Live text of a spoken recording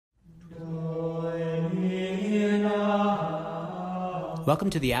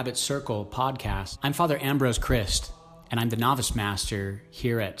Welcome to the Abbot Circle podcast. I'm Father Ambrose Christ, and I'm the novice master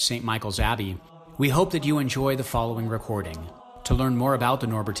here at St. Michael's Abbey. We hope that you enjoy the following recording. To learn more about the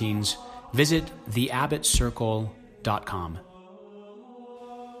Norbertines, visit theabbotcircle.com.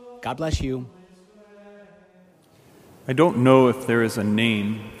 God bless you. I don't know if there is a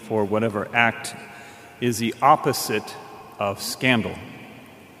name for whatever act is the opposite of scandal.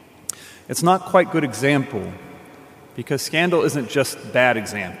 It's not quite good example, because scandal isn't just bad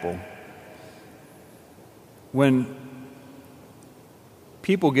example. When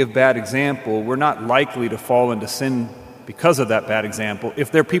people give bad example, we're not likely to fall into sin because of that bad example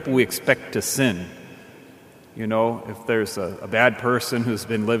if they're people we expect to sin. You know, if there's a bad person who's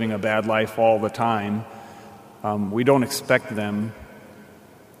been living a bad life all the time, we don't expect them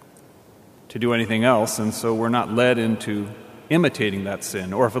to do anything else, and so we're not led into imitating that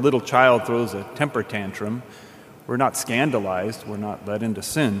sin. Or if a little child throws a temper tantrum, we're not scandalized, we're not led into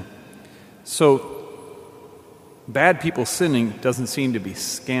sin. So, bad people sinning doesn't seem to be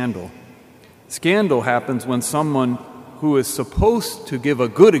scandal. Scandal happens when someone who is supposed to give a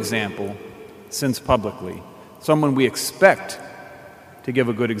good example sins publicly. Someone we expect to give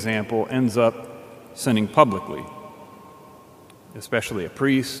a good example ends up sinning publicly, especially a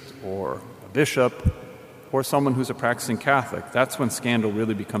priest or a bishop or someone who's a practicing Catholic. That's when scandal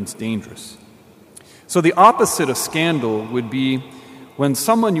really becomes dangerous. So the opposite of scandal would be when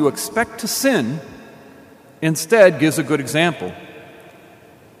someone you expect to sin instead gives a good example.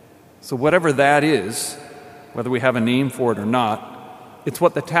 So whatever that is, whether we have a name for it or not, it's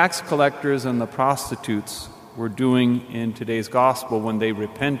what the tax collectors and the prostitutes were doing in today's gospel when they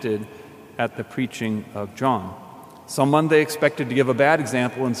repented at the preaching of John. Someone they expected to give a bad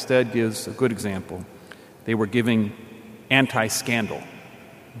example instead gives a good example. They were giving anti-scandal.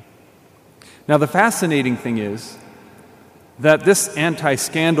 Now, the fascinating thing is that this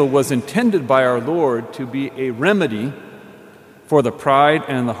anti-scandal was intended by our Lord to be a remedy for the pride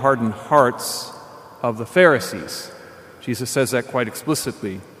and the hardened hearts of the Pharisees. Jesus says that quite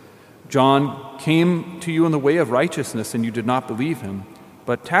explicitly. John came to you in the way of righteousness, and you did not believe him,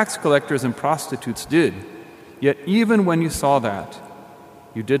 but tax collectors and prostitutes did. Yet even when you saw that,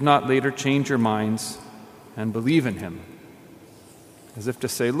 you did not later change your minds and believe in him. As if to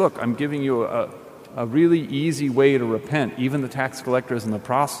say, look, I'm giving you a really easy way to repent. Even the tax collectors and the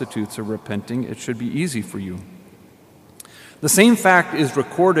prostitutes are repenting. It should be easy for you. The same fact is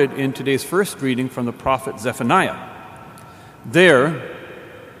recorded in today's first reading from the prophet Zephaniah. There,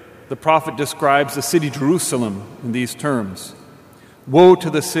 the prophet describes the city Jerusalem in these terms. Woe to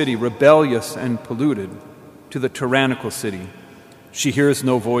the city, rebellious and polluted, to the tyrannical city. She hears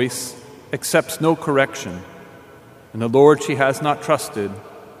no voice, accepts no correction. And the Lord she has not trusted,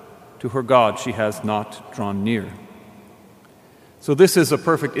 to her God she has not drawn near. So this is a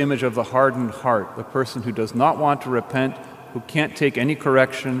perfect image of the hardened heart, the person who does not want to repent, who can't take any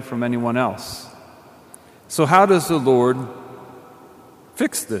correction from anyone else. So how does the Lord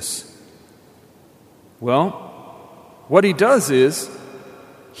fix this? Well, what he does is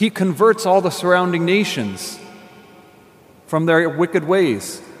he converts all the surrounding nations from their wicked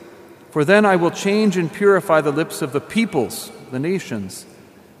ways. For then I will change and purify the lips of the peoples, the nations,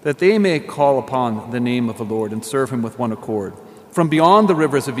 that they may call upon the name of the Lord and serve him with one accord. From beyond the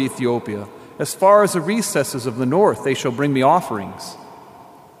rivers of Ethiopia, as far as the recesses of the north, they shall bring me offerings.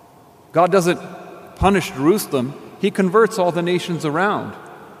 God doesn't punish Jerusalem, he converts all the nations around.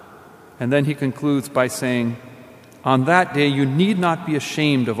 And then he concludes by saying, on that day you need not be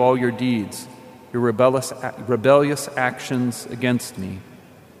ashamed of all your deeds, your rebellious actions against me.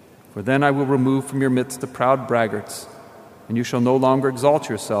 For then I will remove from your midst the proud braggarts, and you shall no longer exalt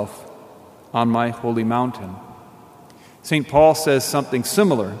yourself on my holy mountain. St. Paul says something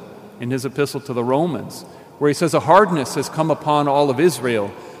similar in his epistle to the Romans, where he says, a hardness has come upon all of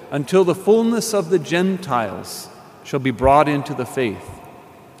Israel until the fullness of the Gentiles shall be brought into the faith.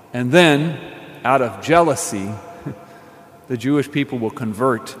 And then, out of jealousy, the Jewish people will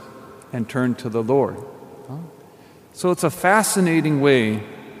convert and turn to the Lord. So it's a fascinating way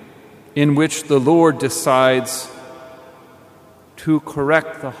in which the Lord decides to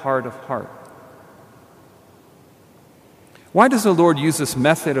correct the heart of heart. Why does the Lord use this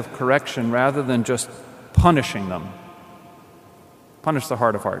method of correction rather than just punishing them? Punish the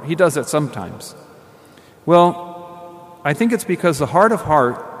heart of heart. He does it sometimes. Well, I think it's because the heart of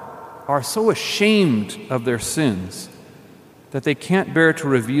heart are so ashamed of their sins that they can't bear to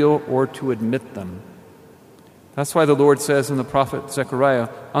reveal or to admit them. That's why the Lord says in the prophet Zechariah,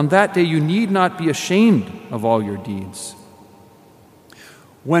 on that day you need not be ashamed of all your deeds.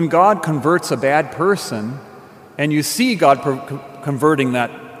 When God converts a bad person, and you see God converting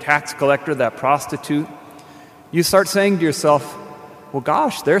that tax collector, that prostitute, you start saying to yourself, well,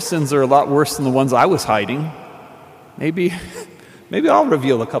 gosh, their sins are a lot worse than the ones I was hiding. Maybe I'll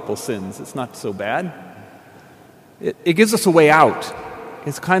reveal a couple sins. It's not so bad. It gives us a way out.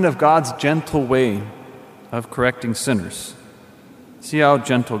 It's kind of God's gentle way of correcting sinners. See how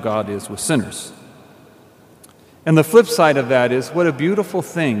gentle God is with sinners. And the flip side of that is, what a beautiful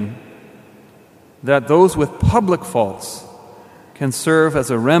thing that those with public faults can serve as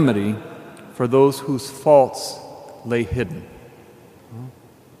a remedy for those whose faults lay hidden.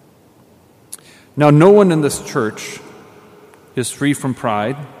 Now, no one in this church is free from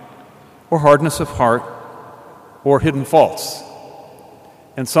pride or hardness of heart or hidden faults.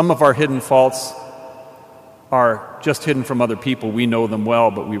 And some of our hidden faults are just hidden from other people. We know them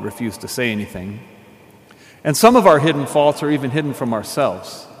well, but we refuse to say anything. And some of our hidden faults are even hidden from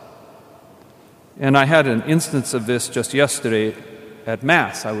ourselves. And I had an instance of this just yesterday at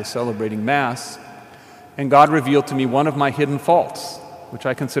Mass. I was celebrating Mass, and God revealed to me one of my hidden faults, which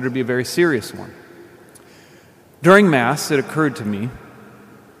I consider to be a very serious one. During Mass, it occurred to me,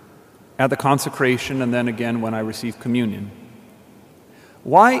 at the consecration and then again when I received communion,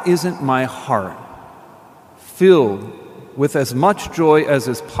 why isn't my heart filled with as much joy as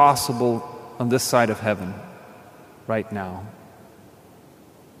is possible on this side of heaven right now?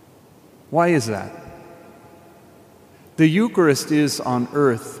 Why is that? The Eucharist is on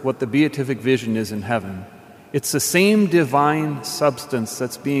earth what the beatific vision is in heaven. It's the same divine substance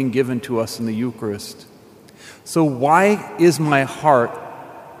that's being given to us in the Eucharist. So why is my heart,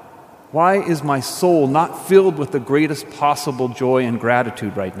 why is my soul not filled with the greatest possible joy and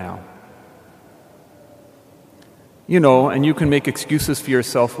gratitude right now? You know, and you can make excuses for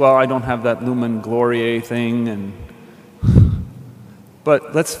yourself. Well, I don't have that Lumen Gloriae thing,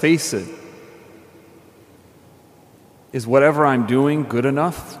 but let's face it. Is whatever I'm doing good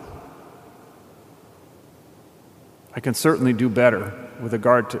enough? I can certainly do better with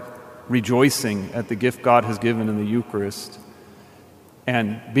regard to rejoicing at the gift God has given in the Eucharist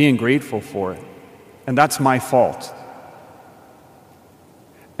and being grateful for it. And that's my fault.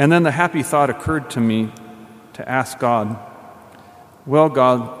 And then the happy thought occurred to me to ask God, well,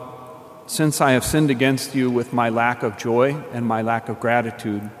 God, since I have sinned against you with my lack of joy and my lack of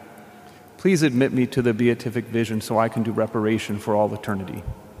gratitude, please admit me to the beatific vision so I can do reparation for all eternity.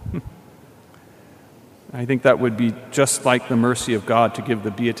 I think that would be just like the mercy of God to give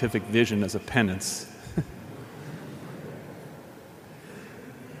the beatific vision as a penance.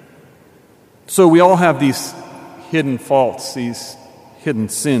 So we all have these hidden faults, these hidden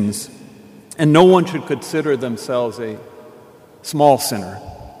sins, and no one should consider themselves a small sinner.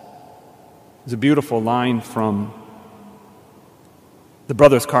 There's a beautiful line from the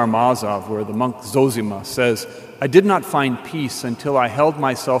Brothers Karamazov, where the monk Zosima says, I did not find peace until I held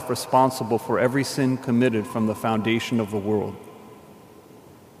myself responsible for every sin committed from the foundation of the world.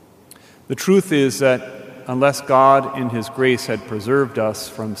 The truth is that unless God in His grace had preserved us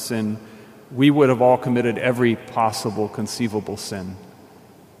from sin, we would have all committed every possible conceivable sin.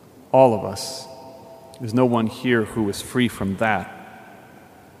 All of us. There's no one here who is free from that.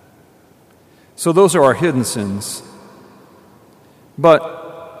 So those are our hidden sins.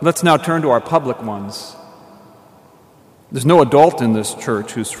 But let's now turn to our public ones. There's no adult in this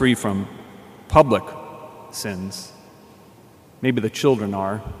church who's free from public sins. Maybe the children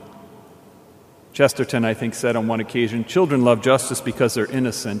are. Chesterton, I think, said on one occasion, children love justice because they're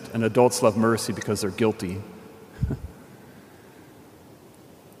innocent, and adults love mercy because they're guilty.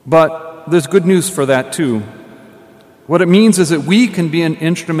 But there's good news for that, too. What it means is that we can be an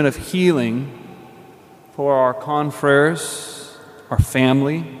instrument of healing for our confreres, our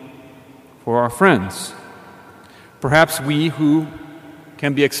family, for our friends. Perhaps we who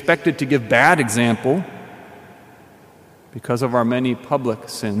can be expected to give bad example because of our many public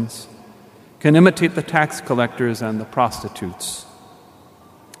sins can imitate the tax collectors and the prostitutes.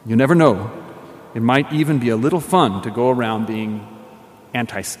 You never know. It might even be a little fun to go around being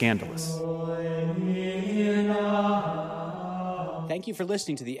anti-scandalous. Thank you for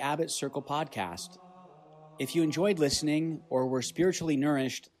listening to the Abbot Circle podcast. If you enjoyed listening or were spiritually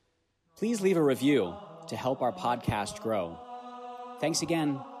nourished, please leave a review to help our podcast grow. Thanks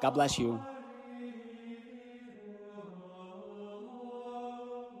again. God bless you.